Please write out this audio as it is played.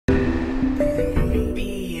What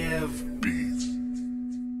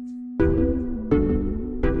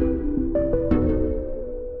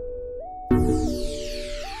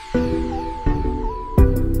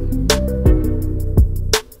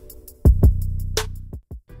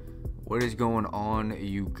is going on,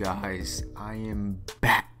 you guys? I am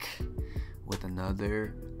back with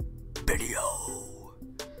another video.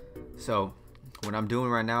 So what I'm doing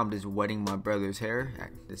right now, I'm just wetting my brother's hair.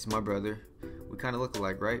 This is my brother. We kind of look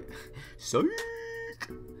alike, right? Psych.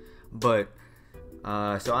 But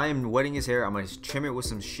so I am wetting his hair. I'm gonna trim it with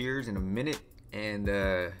some shears in a minute, and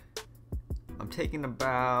I'm taking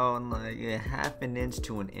about like a half an inch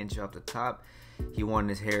to an inch off the top. He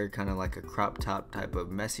wanted his hair kind of like a crop top type of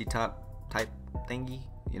messy top type thingy,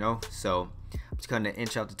 you know. So I'm just cutting an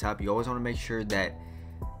inch off the top. You always want to make sure that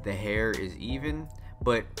the hair is even.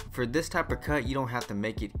 But for this type of cut, you don't have to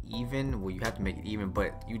make it even. Well, you have to make it even,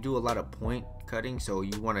 but you do a lot of point cutting, so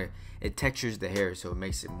you want to, it textures the hair, so it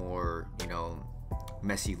makes it more, you know,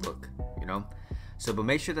 messy look, you know. So but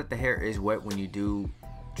make sure that the hair is wet when you do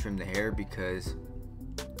trim the hair, because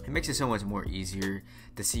it makes it so much more easier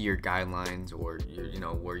to see your guidelines, or your, you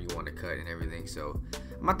know, where you want to cut and everything. So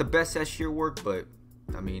I'm not the best at shear work, but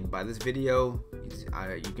I mean, by this video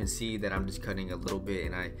you can see that I'm just cutting a little bit,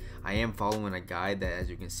 and I am following a guide that, as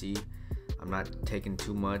you can see, I'm not taking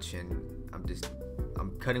too much, and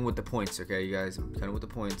I'm cutting with the points. Okay, you guys, I'm cutting with the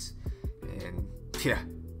points, and yeah.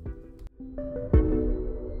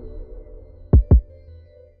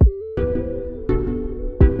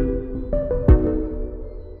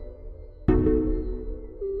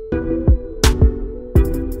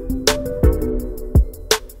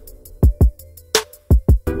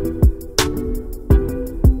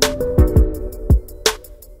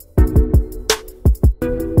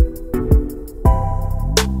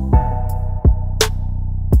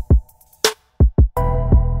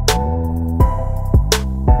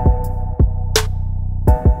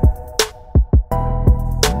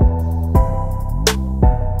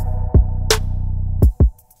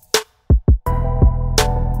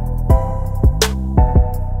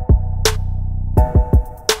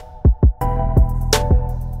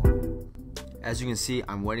 As you can see,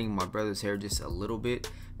 I'm wetting my brother's hair just a little bit,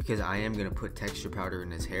 because I am going to put texture powder in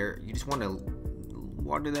his hair. You just want to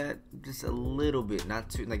water that just a little bit, not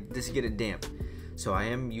too, like, just get it damp. So I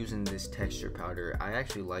am using this texture powder. I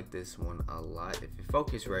actually like this one a lot. If you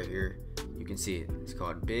focus right here, you can see it. It's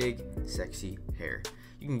called Big Sexy Hair.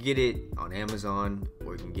 You can get it on Amazon,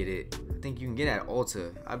 or you can get it, I think you can get it at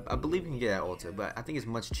Ulta. I believe you can get it at Ulta, but I think it's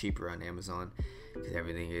much cheaper on Amazon, because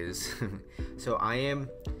everything is. So I am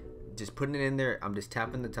just putting it in there. I'm just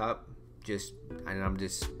tapping the top, and I'm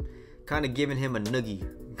just kind of giving him a noogie,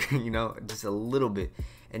 you know, just a little bit.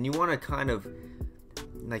 And you want to kind of,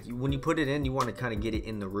 like, when you put it in, you want to kind of get it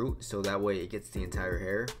in the root, so that way it gets the entire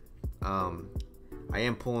hair. I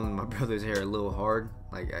am pulling my brother's hair a little hard.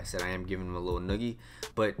 Like I said, I am giving him a little noogie,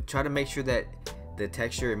 but try to make sure that the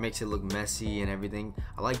texture, it makes it look messy and everything.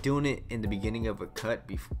 I like doing it in the beginning of a cut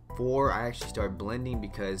before I actually start blending,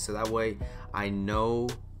 because so that way I know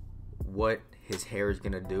what his hair is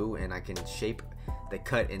gonna do, and I can shape the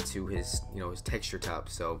cut into his, you know, his texture top.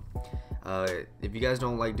 So if you guys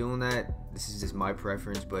don't like doing that, this is just my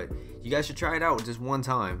preference, but you guys should try it out just one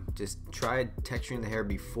time. Just try texturing the hair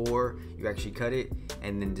before you actually cut it,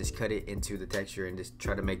 and then just cut it into the texture, and just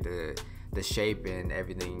try to make the shape and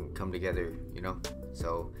everything come together, you know.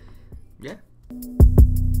 So yeah.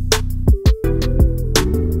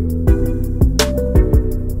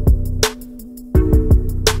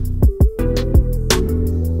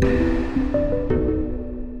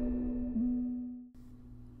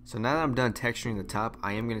 So now that I'm done texturing the top,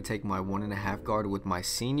 I am going to take my 1.5 guard with my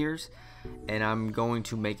seniors, and I'm going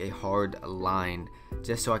to make a hard line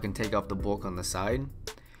just so I can take off the bulk on the side.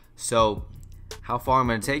 So how far I'm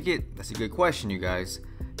going to take it? That's a good question, you guys.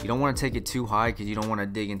 You don't want to take it too high, because you don't want to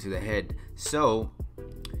dig into the head. So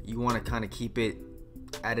you want to kind of keep it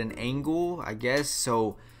at an angle, I guess,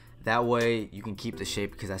 so that way you can keep the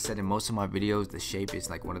shape, because I said in most of my videos, the shape is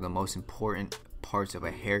like one of the most important parts of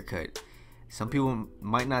a haircut. Some people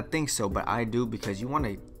might not think so, but I do, because you want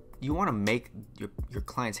to make your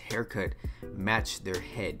client's haircut match their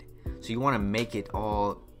head. So you want to make it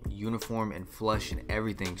all uniform and flush and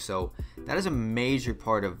everything. So that is a major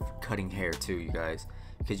part of cutting hair too, you guys,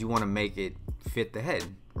 because you want to make it fit the head,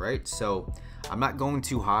 right? So I'm not going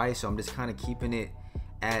too high, so I'm just kind of keeping it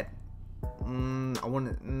at I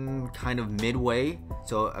want to kind of midway.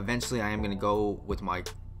 So eventually I am going to go with my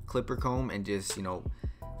clipper comb and just, you know,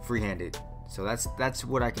 freehand it. So that's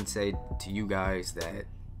what I can say to you guys, that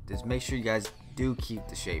just make sure you guys do keep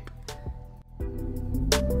the shape.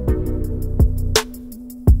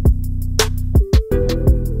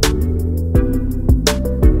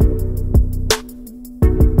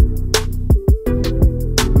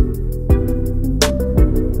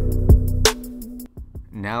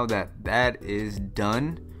 that that is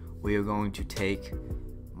done, we are going to take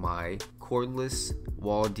my cordless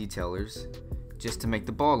wall detailers just to make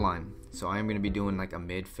the ball line. So I am going to be doing like a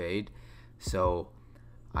mid fade. So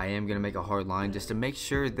I am going to make a hard line just to make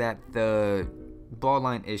sure that the ball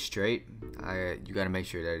line is straight. You got to make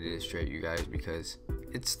sure that it is straight, you guys, because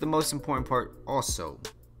it's the most important part also,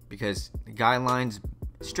 because the guidelines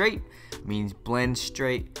straight means blend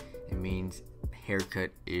straight. It means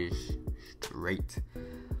haircut is straight.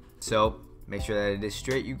 So make sure that it is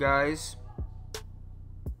straight, you guys,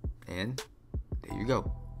 and there you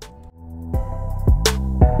go.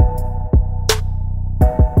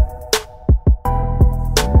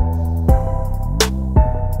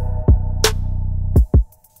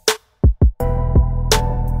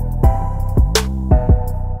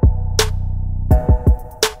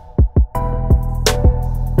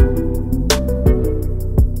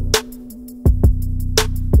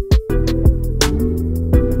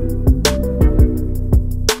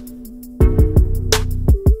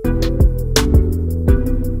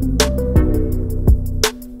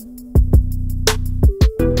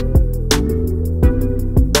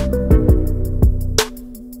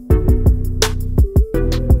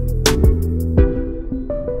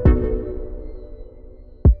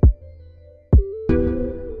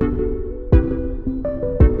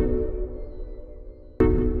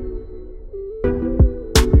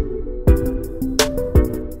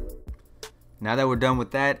 Now that we're done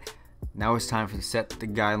with that, now it's time to set the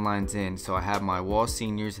guidelines in. So I have my wall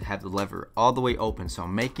seniors that have the lever all the way open. So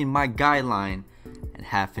I'm making my guideline at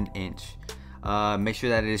 1/2 inch. Make sure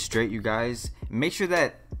that it is straight, you guys. Make sure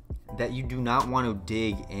that you do not want to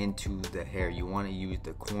dig into the hair. You want to use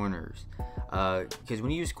the corners. Because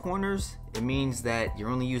when you use corners, it means that you're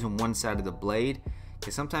only using one side of the blade.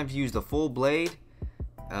 Because sometimes you use the full blade,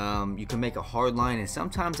 you can make a hard line, and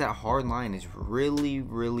sometimes that hard line is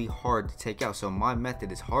really hard to take out. So my method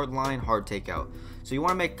is hard line, hard takeout. So you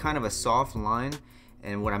want to make kind of a soft line,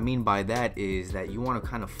 and what I mean by that is that you want to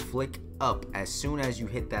kind of flick up as soon as you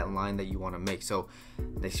hit that line that you want to make. So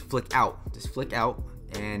they flick out, just flick out,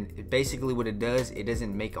 and basically what it does, it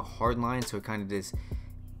doesn't make a hard line, so it kind of just,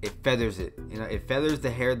 it feathers it, you know, it feathers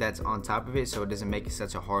the hair that's on top of it, so it doesn't make it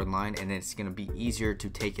such a hard line, and it's going to be easier to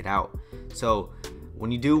take it out. So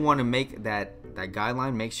when you do want to make that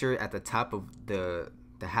guideline, make sure at the top of the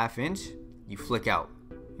 1/2 inch you flick out.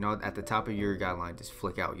 You know, at the top of your guideline, just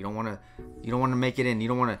flick out. You don't want to make it in. You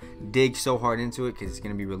don't want to dig so hard into it, because it's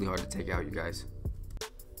going to be really hard to take out, you guys.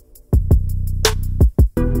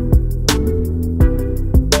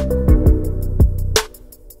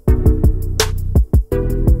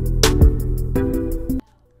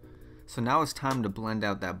 So now it's time to blend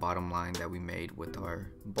out that bottom line that we made with our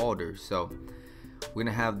balders. So we're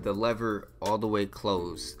gonna have the lever all the way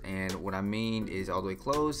closed, and what I mean is all the way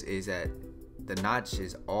closed is that the notch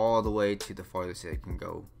is all the way to the farthest it can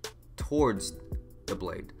go towards the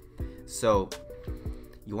blade. So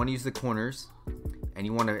you want to use the corners, and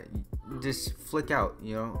you want to just flick out,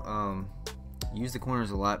 you know, use the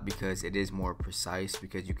corners a lot because it is more precise,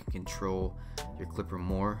 because you can control your clipper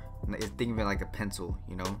more. Think of it like a pencil,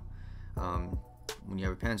 you know. When you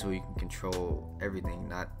have a pencil, you can control everything.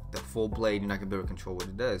 Not the full blade, you're not gonna be able to control what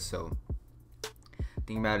it does. So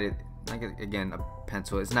think about it like, again, a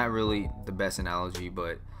pencil. It's not really the best analogy,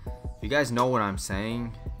 but if you guys know what I'm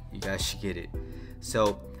saying, you guys should get it.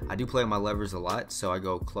 So I do play with my levers a lot. So I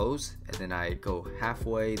go close, and then I go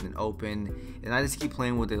halfway, then open, and I just keep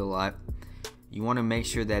playing with it a lot. You want to make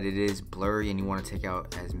sure that it is blurry, and you want to take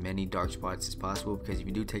out as many dark spots as possible, because if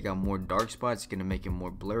you do take out more dark spots, it's going to make it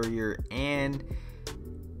more blurrier, and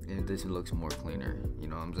this looks more cleaner, you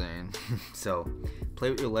know what I'm saying? So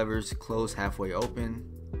play with your levers, close, halfway open,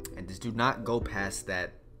 and just do not go past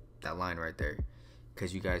that line right there,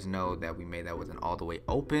 because you guys know that we made that with an all the way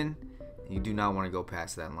open. You do not want to go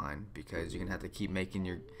past that line, because you're gonna have to keep making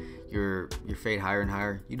your fade higher and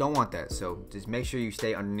higher. You don't want that, so just make sure you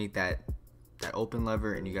stay underneath that open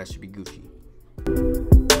lever, and you guys should be Gucci.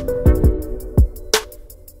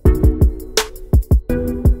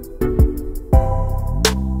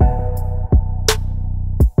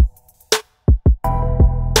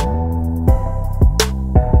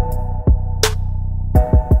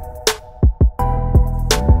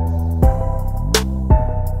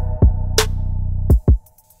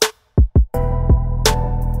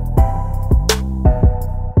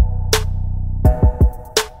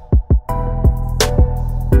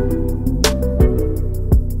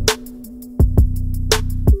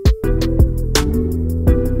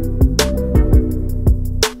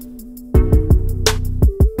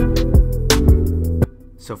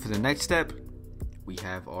 So for the next step, we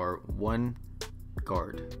have our one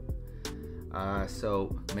guard.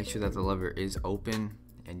 So make sure that the lever is open,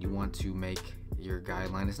 and you want to make your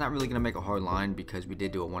guideline. It's not really gonna make a hard line because we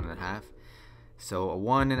did do a 1.5. So a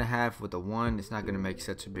 1.5 with a 1, it's not gonna make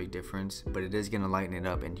such a big difference, but it is gonna lighten it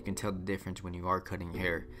up, and you can tell the difference when you are cutting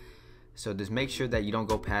hair. So just make sure that you don't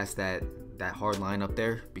go past that hard line up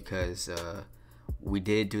there, because we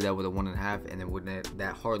did do that with a 1.5, and then with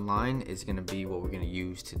that hard line is gonna be what we're gonna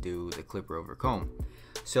use to do the clipper over comb.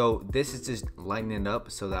 So this is just lightening it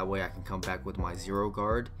up so that way I can come back with my 0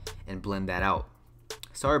 guard and blend that out.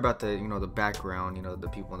 Sorry about the the background, the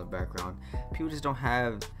people in the background. People just don't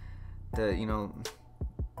have the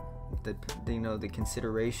the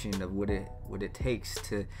consideration of what it takes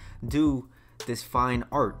to do this fine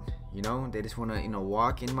art. They just want to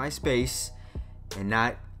walk in my space and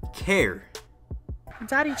not care.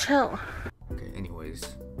 Daddy, chill. Okay,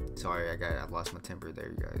 anyways, sorry, I lost my temper there,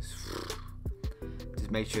 you guys.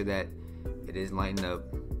 Just make sure that it is lightened up.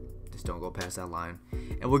 Just don't go past that line,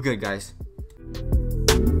 and we're good, guys.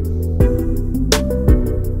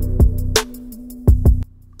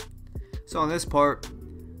 So on this part,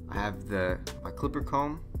 I have my clipper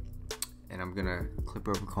comb, and I'm gonna clip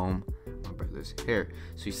over comb my brother's hair.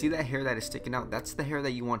 So you see that hair that is sticking out? That's the hair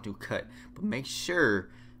that you want to cut. But make sure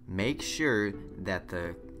that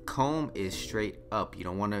the comb is straight up. You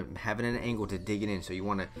don't want to have it at an angle to dig it in. So you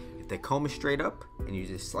want to, if the comb is straight up and you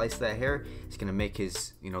just slice that hair, it's gonna make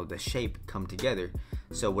his the shape come together.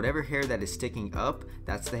 So whatever hair that is sticking up,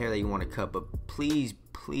 that's the hair that you want to cut. But please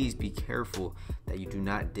be careful that you do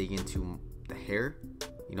not dig into the hair,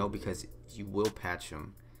 because you will patch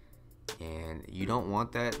them, and you don't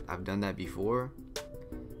want that. I've done that before,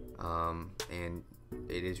 and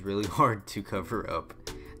it is really hard to cover up.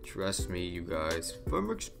 Trust me, you guys,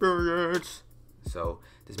 from experience. So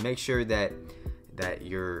just make sure that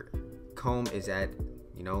your comb is at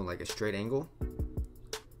like a straight angle,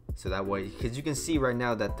 so that way, because you can see right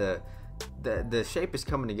now that the shape is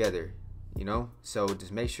coming together, so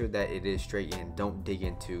just make sure that it is straight and don't dig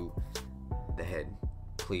into the head.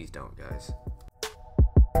 Please don't, guys.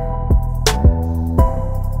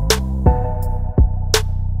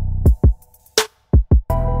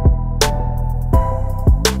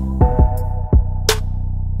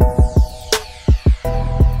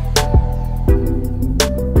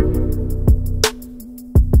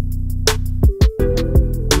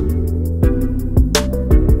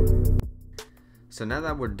 So now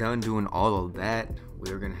that we're done doing all of that,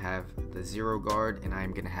 we're gonna have the 0 guard, and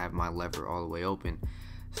I'm gonna have my lever all the way open.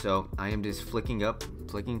 So I am just flicking up,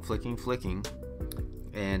 flicking,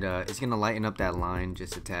 and it's gonna lighten up that line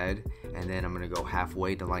just a tad, and then I'm gonna go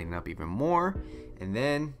halfway to lighten up even more, and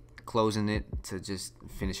then closing it to just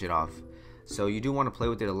finish it off. So you do want to play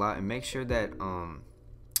with it a lot, and make sure that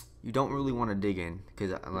you don't really want to dig in,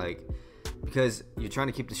 because you're trying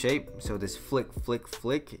to keep the shape. So this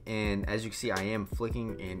flick, and as you can see, I am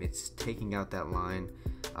flicking, and it's taking out that line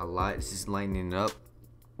a lot. It's just lightening it up,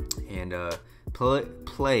 and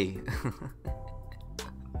play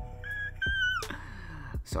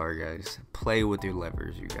sorry guys, play with your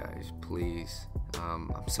levers, you guys, please.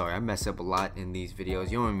 I'm sorry, I mess up a lot in these videos.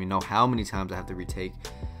 You don't even know how many times I have to retake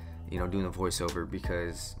doing the voiceover,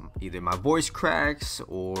 because either my voice cracks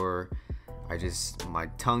or my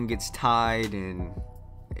tongue gets tied, and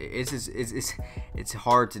it's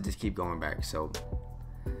hard to just keep going back. So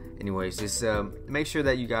anyways, just make sure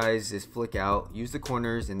that you guys just flick out, use the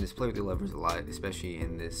corners, and just play with the levers a lot, especially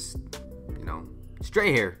in this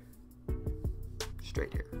straight hair.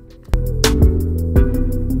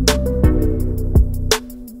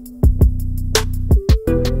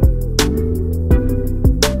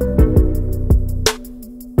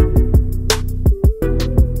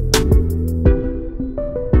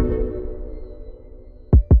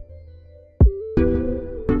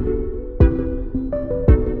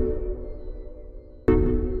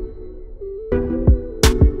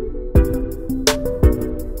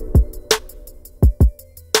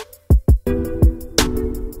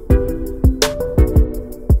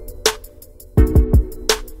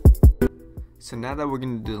 So now that we're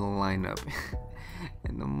gonna do the lineup,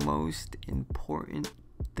 and the most important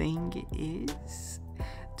thing is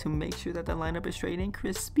to make sure that the lineup is straight and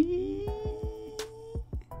crispy.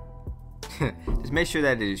 Just make sure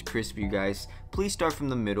that it is crispy, you guys. Please start from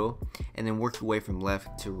the middle and then work your way from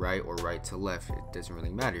left to right or right to left. It doesn't really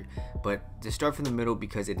matter, but just start from the middle,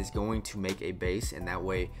 because it is going to make a base, and that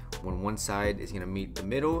way when one side is going to meet the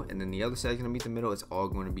middle and then the other side is going to meet the middle, it's all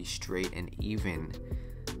going to be straight and even.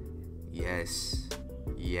 Yes,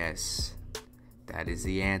 that is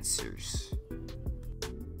the answers.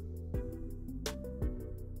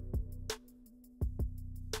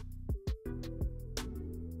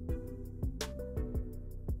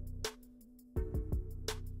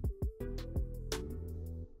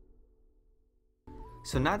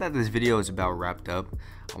 So now that this video is about wrapped up,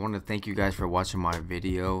 I want to thank you guys for watching my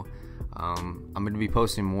video. I'm going to be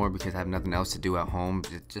posting more because I have nothing else to do at home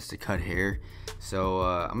just to cut hair. So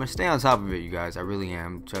I'm going to stay on top of it, you guys. I really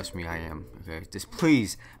am. Trust me, I am. Okay, just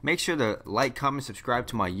please make sure to like, comment, subscribe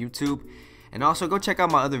to my YouTube. And also go check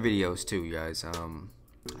out my other videos too, you guys.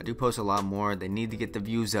 I do post a lot more. They need to get the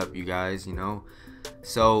views up, you guys, you know.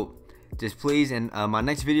 So just please, and my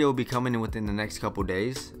next video will be coming in within the next couple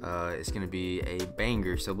days. It's gonna be a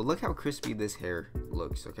banger. So but look how crispy this hair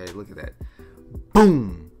looks. Okay, look at that.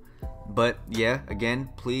 Boom. But yeah, again,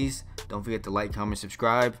 please don't forget to like, comment,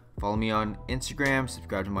 subscribe. Follow me on Instagram,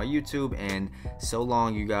 subscribe to my YouTube, and so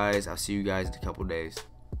long, you guys. I'll see you guys in a couple days.